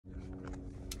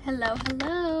Hello,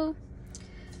 hello.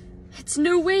 It's a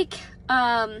new week.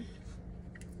 I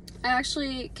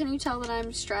actually, can you tell that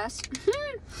I'm stressed?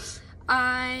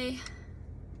 I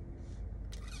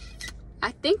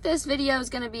think this video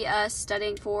is going to be us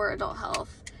studying for adult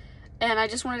health. And I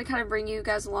just wanted to kind of bring you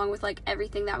guys along with like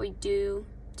everything that we do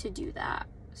to do that.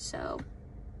 So,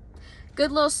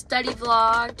 good little study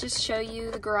vlog, just show you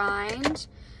the grind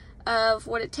of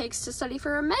what it takes to study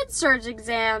for a med-surg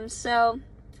exam. So,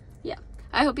 yeah.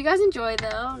 I hope you guys enjoy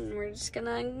though, and we're just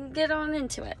gonna get on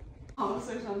into it. House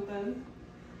or something.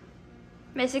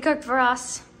 Macy cooked for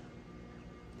us.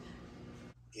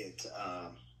 It's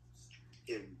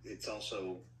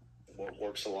also what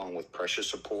works along with pressure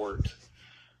support,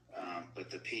 but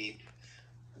the PEEP,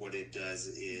 what it does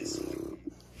is...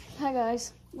 Hi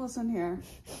guys. Listen here.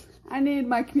 I need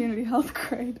my community health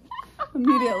grade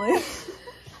immediately.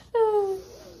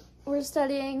 We're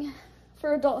studying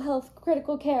for adult health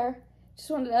critical care. Just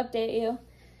wanted to update you.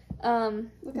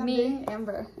 Look, I'm being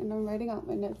Amber, and I'm writing out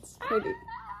my notes. Pretty.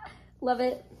 Love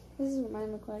it. This is what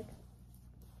mine look like.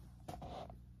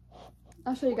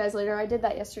 I'll show you guys later. I did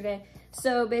that yesterday.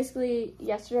 So basically,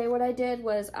 yesterday what I did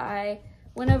was I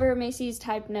went over Macy's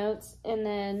typed notes and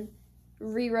then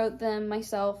rewrote them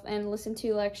myself and listened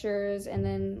to lectures and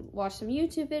then watched some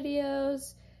YouTube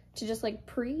videos to just like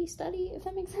pre-study, if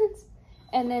that makes sense.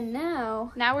 And then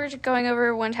now we're just going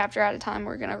over one chapter at a time.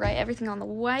 We're gonna write everything on the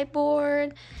whiteboard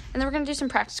and then we're gonna do some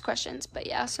practice questions. But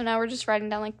yeah, so now we're just writing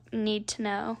down like need to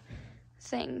know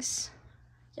things.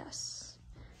 Yes.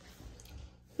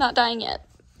 Not dying yet.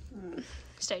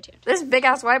 Stay tuned. This big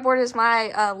ass whiteboard is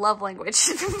my love language.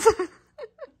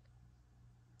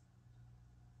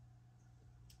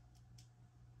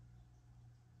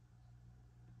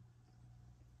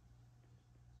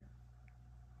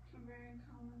 Very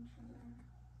common for them.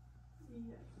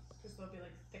 Yes. Because they'll be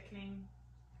like thickening.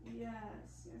 Yes.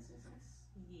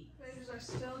 Ventilators are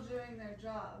still doing their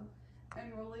job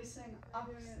and releasing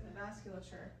oxygen in the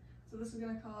vasculature. So this is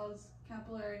going to cause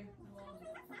capillary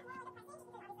involvement.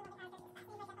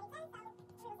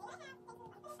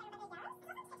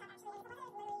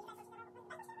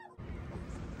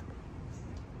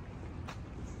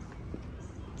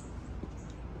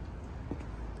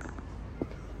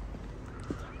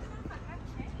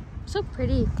 So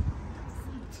pretty.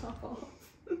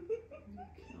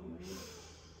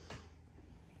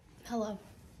 Hello.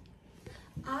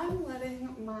 I'm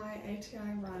letting my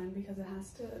ATI run because it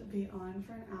has to be on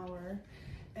for an hour.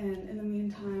 And in the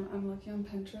meantime, I'm looking on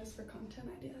Pinterest for content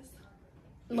ideas.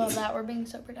 Love that. We're being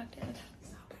so productive.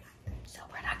 So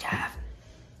productive.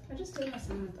 I just did an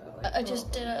assignment though. Like, I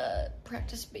just did a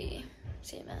practice B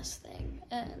CMS thing,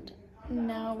 and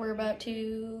now we're about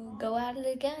to go at it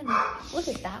again. Look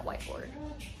at that whiteboard.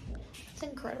 It's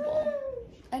incredible.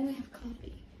 And we have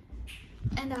coffee.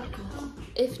 And alcohol,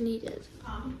 if needed.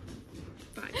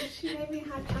 She made me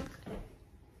hot chocolate.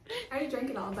 I already drank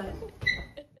it all, but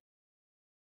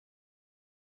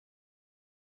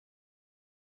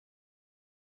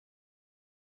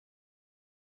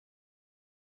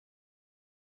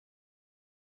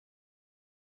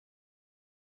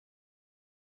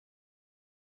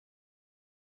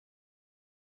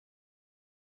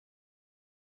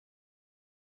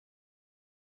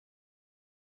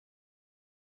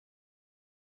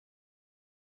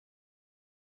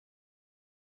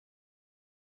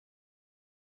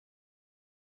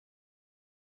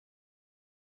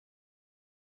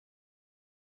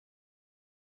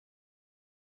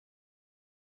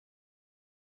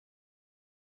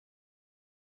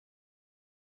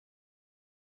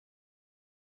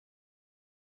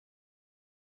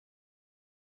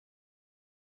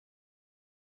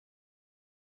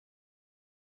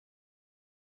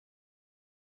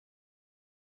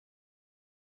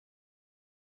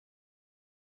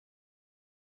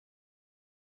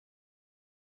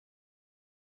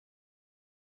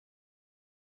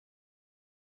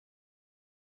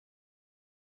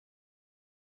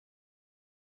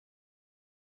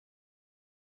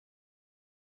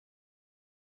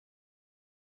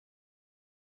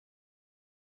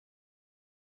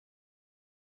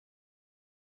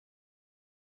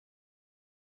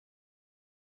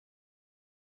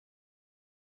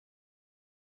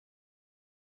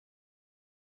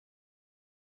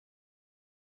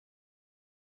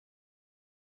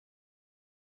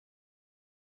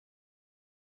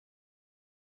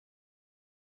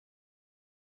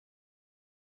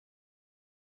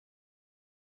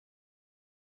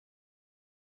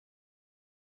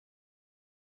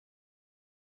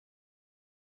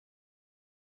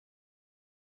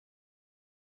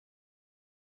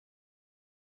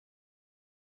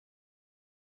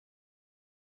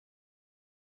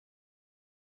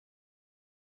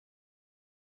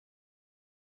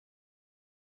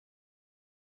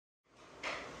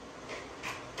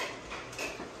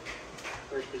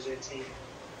take,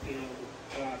 you know,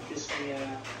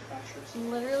 dyspnea, fractures.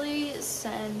 Literally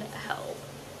send help.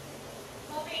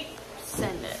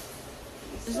 Send it.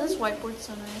 Is this whiteboard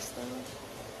so nice though?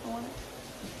 I want it.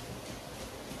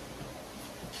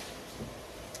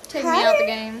 Take me out the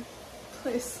game.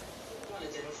 Please.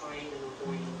 Identifying and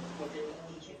avoiding what they would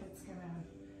need you. It's gonna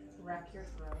wreck your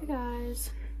throat. Hey guys.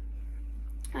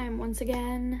 I am once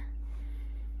again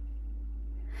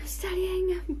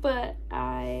studying, but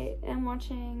I am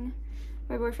watching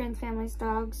my boyfriend's family's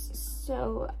dogs,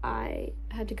 so I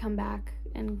had to come back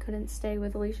and couldn't stay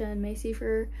with Alicia and Macy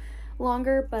for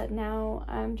longer, but now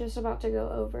I'm just about to go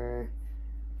over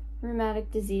rheumatic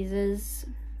diseases.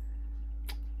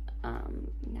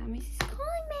 Now Macy's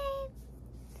calling me.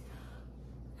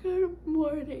 Good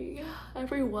morning,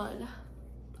 everyone.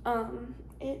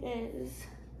 It is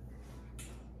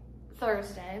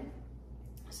Thursday,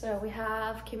 so we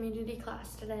have community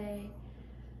class today,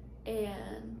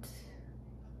 and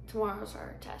tomorrow's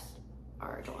our test,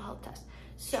 our adult health test.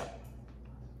 So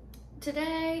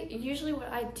today, usually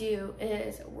what I do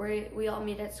is we all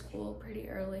meet at school pretty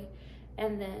early,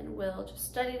 and then we'll just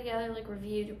study together, like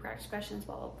review, do practice questions,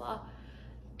 blah, blah, blah.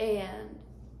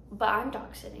 But I'm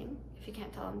dog sitting. If you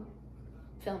can't tell, I'm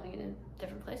filming in a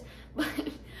different place. But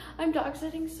I'm dog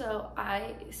sitting, so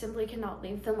I simply cannot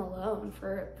leave them alone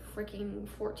for freaking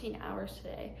 14 hours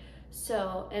today.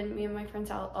 So, and me and my friends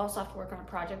also have to work on a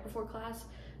project before class.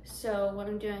 So what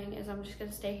I'm doing is I'm just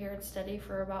gonna stay here and study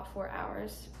for about 4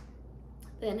 hours,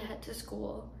 then head to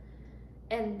school,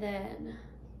 and then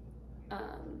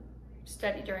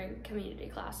study during community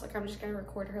class. Like, I'm just gonna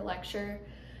record her lecture,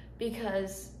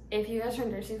 because if you guys are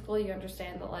in nursing school, you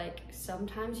understand that like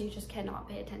sometimes you just cannot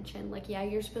pay attention. Like, yeah,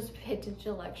 you're supposed to pay attention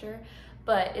to lecture,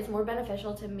 but it's more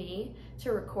beneficial to me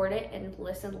to record it and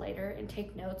listen later and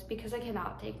take notes, because I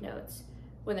cannot take notes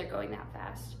when they're going that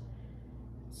fast.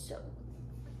 So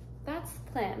that's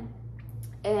the plan.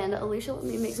 And Alicia let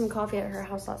me make some coffee at her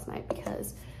house last night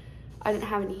because I didn't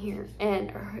have any here,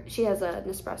 and she has a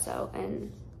Nespresso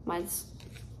and mine's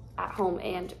at home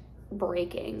and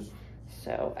breaking,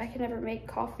 so I can never make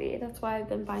coffee. That's why I've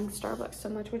been buying Starbucks so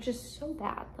much, which is so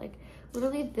bad. Like,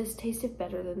 literally this tasted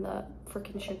better than the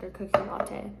freaking sugar cookie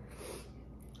latte,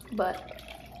 but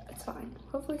it's fine.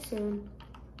 Hopefully soon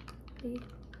we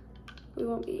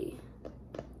won't be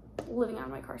living out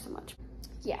of my car so much.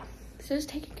 Yeah, so just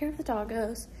taking care of the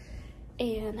doggos,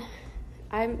 and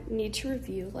I need to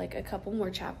review like a couple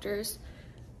more chapters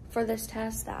for this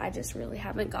test that I just really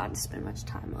haven't gotten to spend much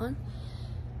time on.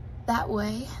 That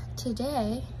way,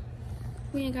 today,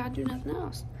 we ain't gotta do nothing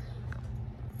else.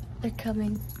 They're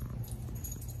coming.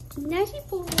 Nighty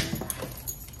boy.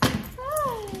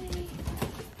 Hi.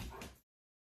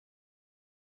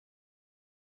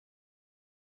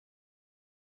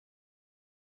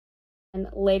 And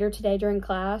later today during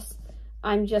class,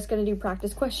 I'm just gonna do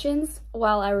practice questions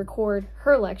while I record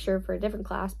her lecture for a different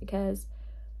class, because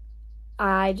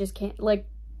I just can't, like,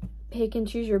 pick and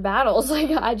choose your battles.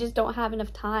 Like, I just don't have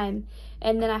enough time.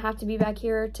 And then I have to be back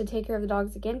here to take care of the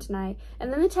dogs again tonight.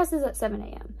 And then the test is at 7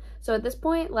 a.m. So at this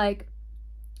point, like,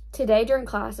 today during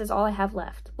class is all I have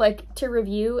left, like, to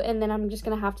review. And then I'm just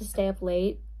gonna have to stay up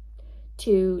late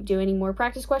to do any more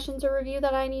practice questions or review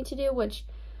that I need to do, which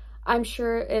I'm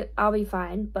sure I'll be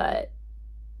fine, but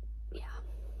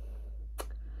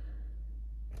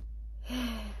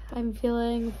I'm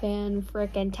feeling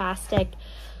fan-frickin-tastic.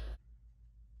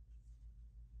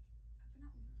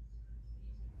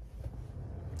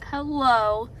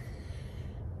 Hello.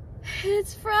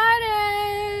 It's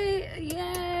Friday.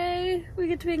 Yay. We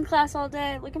get to be in class all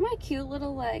day. Look at my cute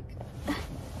little, like,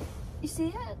 you see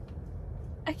it?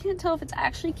 I can't tell if it's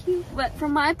actually cute, but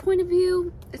from my point of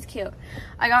view, it's cute.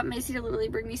 I got Macy to literally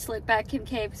bring me slick back Kim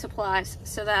K supplies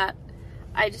so that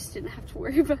I just didn't have to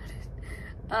worry about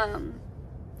it.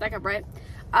 Back up, right?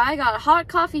 I got hot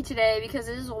coffee today because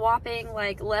it is a whopping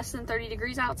like less than 30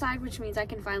 degrees outside, which means I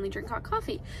can finally drink hot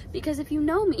coffee. Because if you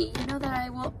know me, you know that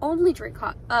I will only drink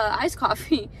iced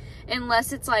coffee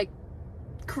unless it's like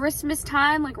Christmas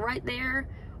time, like right there,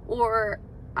 or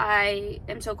I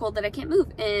am so cold that I can't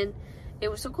move. And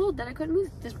it was so cold that I couldn't move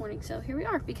this morning, so here we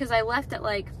are. Because I left at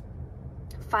like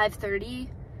 5:30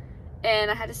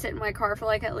 and I had to sit in my car for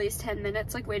like at least 10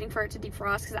 minutes, like waiting for it to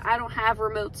defrost, because I don't have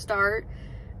remote start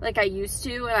like I used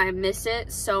to, and I miss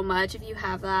it so much. If you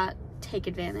have that, take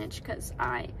advantage, because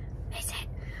I miss it.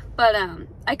 But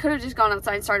I could have just gone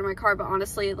outside and started my car, but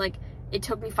honestly, like, it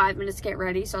took me 5 minutes to get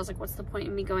ready, so I was like, what's the point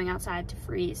in me going outside to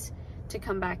freeze, to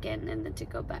come back in, and then to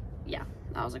go back? Yeah,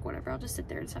 I was like, whatever, I'll just sit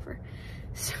there and suffer.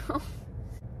 So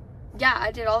yeah,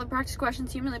 I did all the practice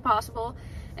questions humanly possible,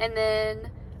 and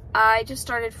then I just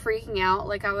started freaking out.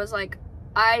 Like, I was like,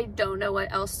 I don't know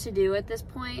what else to do at this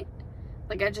point.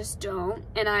 Like, I just don't.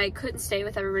 And I couldn't stay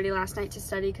with everybody last night to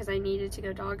study because I needed to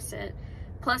go dog sit.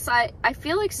 Plus, I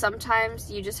feel like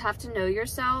sometimes you just have to know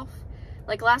yourself.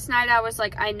 Like, last night I was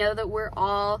like, I know that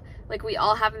we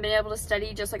all haven't been able to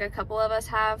study, just like a couple of us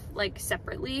have, like,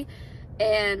 separately.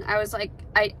 And I was like,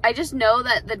 I just know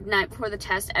that the night before the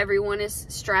test, everyone is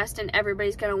stressed and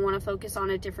everybody's going to want to focus on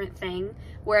a different thing.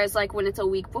 Whereas, like, when it's a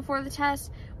week before the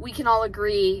test, we can all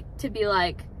agree to be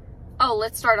like, oh,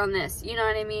 let's start on this, you know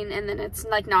what I mean? And then it's,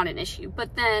 like, not an issue.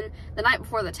 But then the night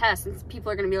before the test,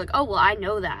 people are going to be like, oh, well, I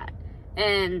know that.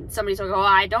 And somebody's like, oh,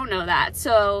 I don't know that.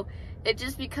 So it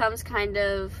just becomes kind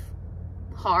of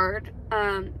hard,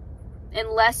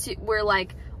 unless we're,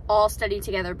 like, all studying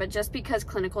together. But just because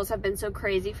clinicals have been so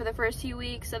crazy for the first few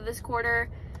weeks of this quarter,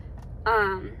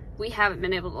 we haven't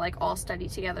been able to, like, all study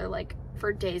together, like,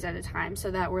 for days at a time, so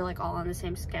that we're, like, all on the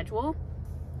same schedule.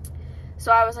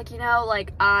 So I was like, you know,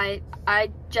 like, I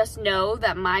just know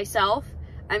that myself,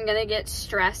 I'm gonna get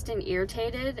stressed and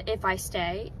irritated if I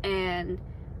stay, and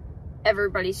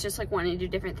everybody's just, like, wanting to do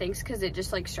different things because it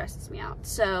just, like, stresses me out.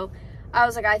 So I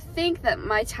was like, I think that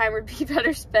my time would be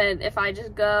better spent if I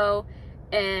just go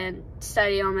and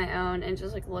study on my own and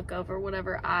just, like, look over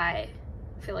whatever I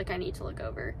feel like I need to look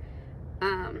over.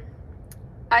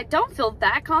 I don't feel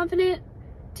that confident,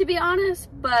 to be honest,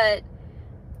 but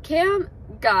Cam,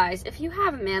 guys, if you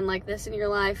have a man like this in your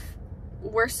life,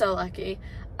 we're so lucky.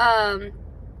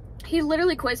 He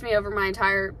literally quizzed me over my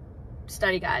entire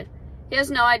study guide. He has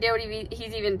no idea what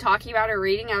he's even talking about or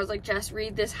reading. I was like, just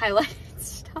read this highlighted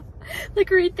stuff. Like,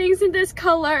 read things in this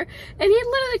color. And he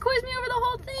literally quizzed me over the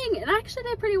whole thing. And I actually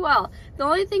did pretty well. The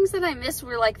only things that I missed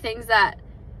were, like, things that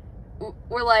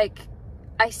were, like,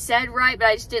 I said right, but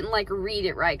I just didn't, like, read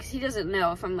it right. Because he doesn't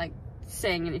know if I'm, like,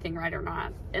 saying anything right or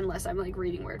not. Unless I'm, like,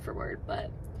 reading word for word.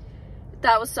 But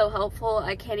that was so helpful.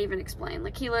 I can't even explain.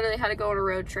 Like, he literally had to go on a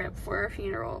road trip for a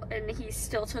funeral. And he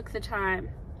still took the time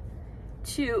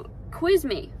to quiz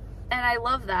me, and I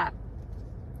love that.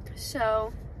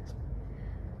 So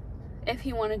if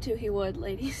he wanted to, he would,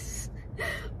 ladies.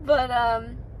 But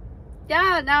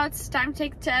yeah, now it's time to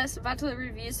take the test. I'm about to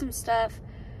review some stuff.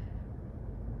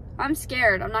 I'm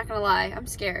scared, I'm not gonna lie, I'm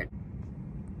scared.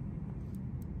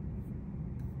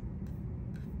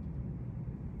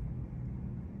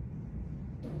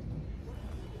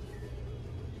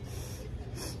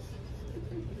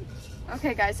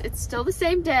 Okay guys, it's still the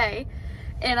same day,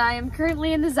 and I am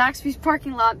currently in the Zaxby's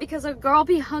parking lot because a girl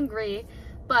be hungry,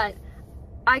 but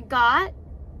I got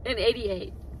an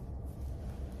 88.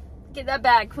 Get that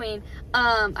bag, queen.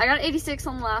 I got an 86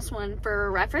 on the last one for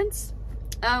reference,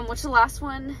 which the last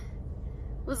one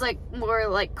was, like, more,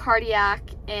 like, cardiac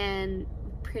and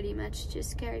pretty much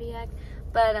just cardiac,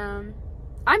 but,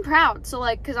 I'm proud. So,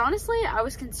 like, because honestly, I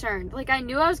was concerned. Like, I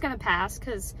knew I was gonna pass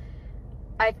because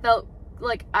I felt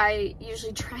like I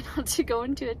usually try not to go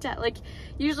into a test. Like,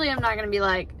 usually I'm not gonna be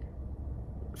like,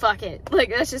 fuck it. Like,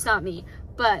 that's just not me.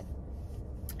 But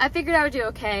I figured I would do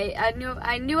okay.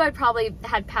 I knew I probably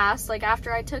had passed, like,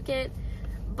 after I took it.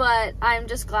 But I'm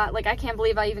just glad, like, I can't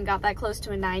believe I even got that close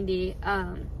to a 90.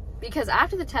 Because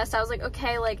after the test, I was like,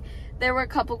 okay, like, there were a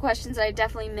couple questions that I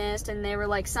definitely missed, and they were,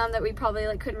 like, some that we probably,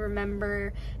 like, couldn't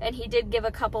remember, and he did give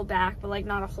a couple back, but, like,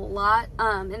 not a whole lot,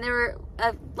 and there were,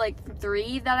 like,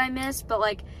 3 that I missed, but,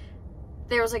 like,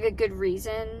 there was, like, a good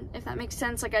reason, if that makes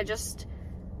sense. Like, I just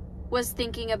was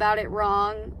thinking about it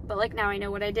wrong, but, like, now I know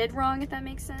what I did wrong, if that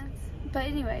makes sense. But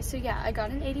anyway, so yeah, I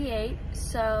got an 88,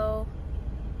 so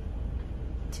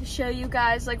to show you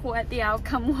guys, like, what the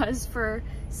outcome was for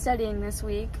studying this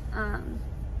week,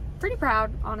 pretty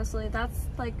proud, honestly. That's,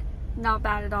 like, not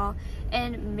bad at all.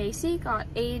 And Macy got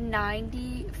a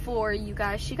 94, you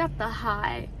guys. She got the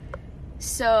high.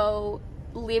 So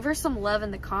leave her some love in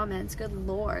the comments. Good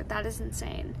lord, that is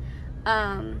insane.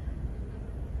 But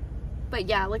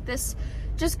yeah, like, this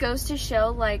just goes to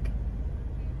show, like,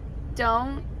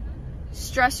 don't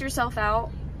stress yourself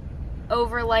out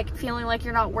over, like, feeling like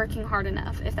you're not working hard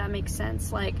enough, if that makes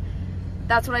sense. Like,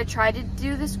 that's what I tried to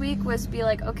do this week, was be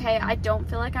like, okay, I don't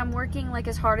feel like I'm working, like,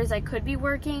 as hard as I could be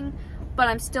working, but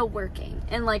I'm still working,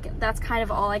 and, like, that's kind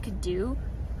of all I could do.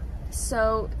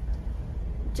 So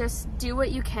just do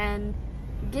what you can,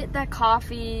 get that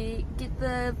coffee, get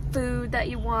the food that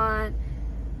you want,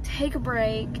 take a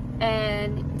break,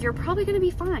 and you're probably gonna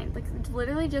be fine. Like,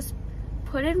 literally just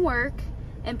put in work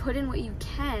and put in what you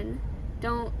can.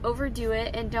 Don't overdo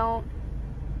it, and don't,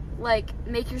 like,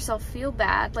 make yourself feel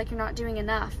bad like you're not doing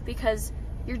enough, because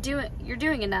you're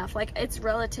doing enough. Like, it's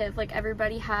relative. Like,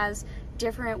 everybody has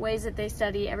different ways that they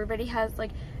study. Everybody has,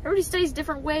 like, everybody studies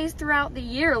different ways throughout the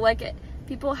year. Like,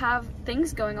 people have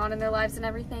things going on in their lives and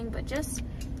everything, but just,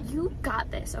 you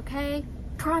got this, okay?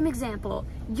 Prime example.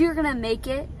 You're gonna make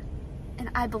it,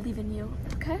 and I believe in you,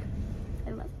 okay?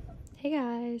 I love you. Hey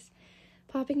guys,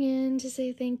 popping in to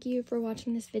say thank you for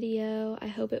watching this video. I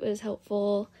hope it was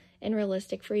helpful and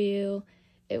realistic for you.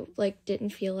 It, like, didn't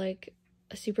feel like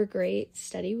a super great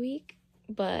study week,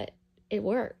 but it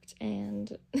worked,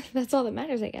 and that's all that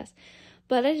matters, I guess.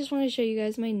 But I just want to show you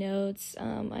guys my notes.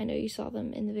 I know you saw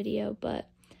them in the video, but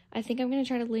I think I'm going to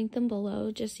try to link them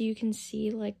below just so you can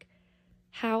see, like,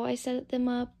 how I set them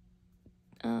up.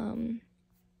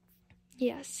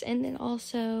 Yes, and then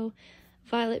also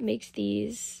Violet makes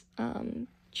these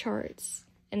charts,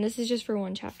 and this is just for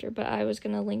one chapter, but I was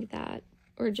going to link that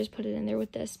or just put it in there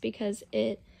with this because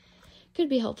it could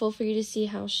be helpful for you to see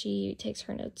how she takes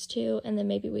her notes too, and then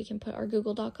maybe we can put our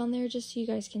Google Doc on there just so you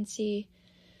guys can see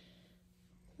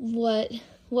what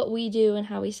we do and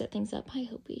how we set things up. Hi,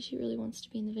 Hopi, she really wants to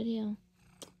be in the video.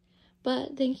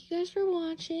 But thank you guys for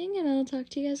watching, and I'll talk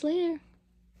to you guys later.